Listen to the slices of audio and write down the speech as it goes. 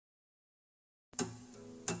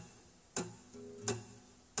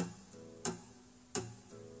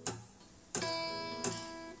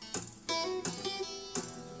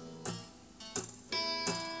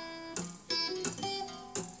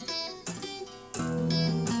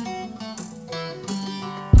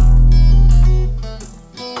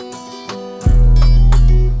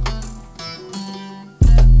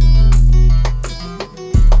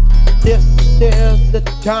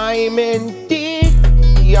time indeed,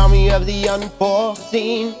 the army of the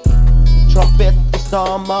unforeseen, trumpet the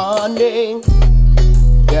summoning,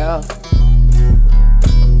 yeah.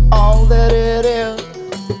 All that it is,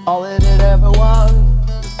 all that it ever was,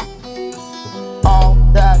 all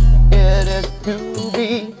that it is to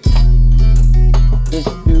be, is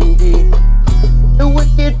to be the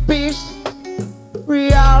wicked beast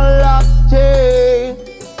reality,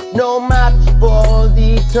 no match for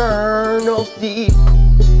the eternal seed.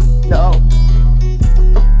 No,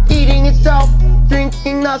 eating itself,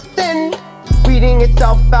 drinking nothing, weeding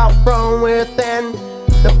itself out from within.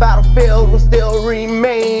 The battlefield will still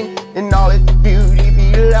remain, and all its beauty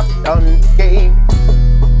be left unscathed.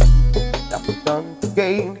 Left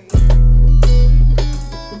unscathed.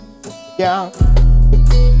 Yeah.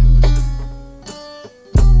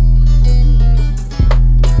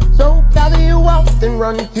 So gather your wealth and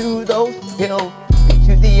run to those hills,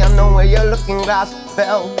 to the unknown where your looking glass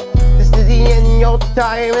fell. This is the end, your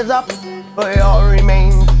time is up, for your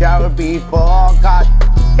remains shall be forgot.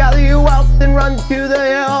 Gather your wealth and run to the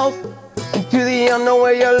hills, and to the unknown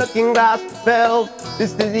where your looking glass fell.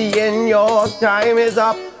 This is the end, your time is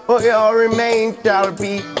up, for your remains shall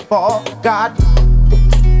be forgot.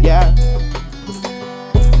 Yeah,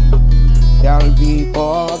 shall be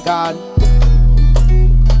forgot.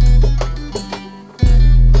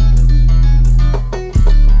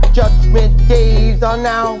 Judgment days are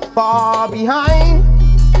now far behind.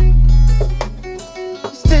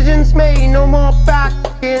 Decisions made, no more back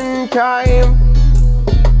in time.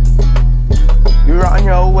 You're on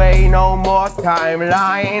your way, no more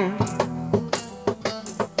timeline.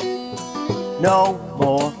 No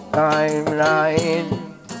more timeline.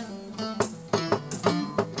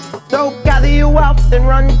 So gather your wealth and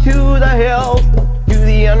run to the hills, to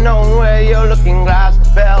the unknown where your looking glass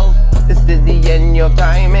fell. This is the end, your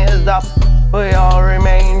time is up, for your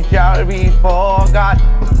remains shall be forgot.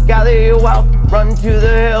 Gather your wealth, run to the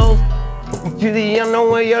hills, to the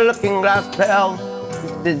unknown where your looking glass fell.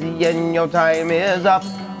 This is the end, your time is up,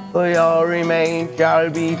 for your remains shall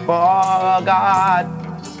be forgot.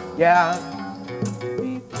 Yeah,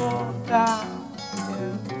 be forgot. Yeah.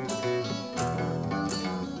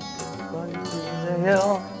 Run to the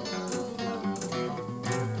hill.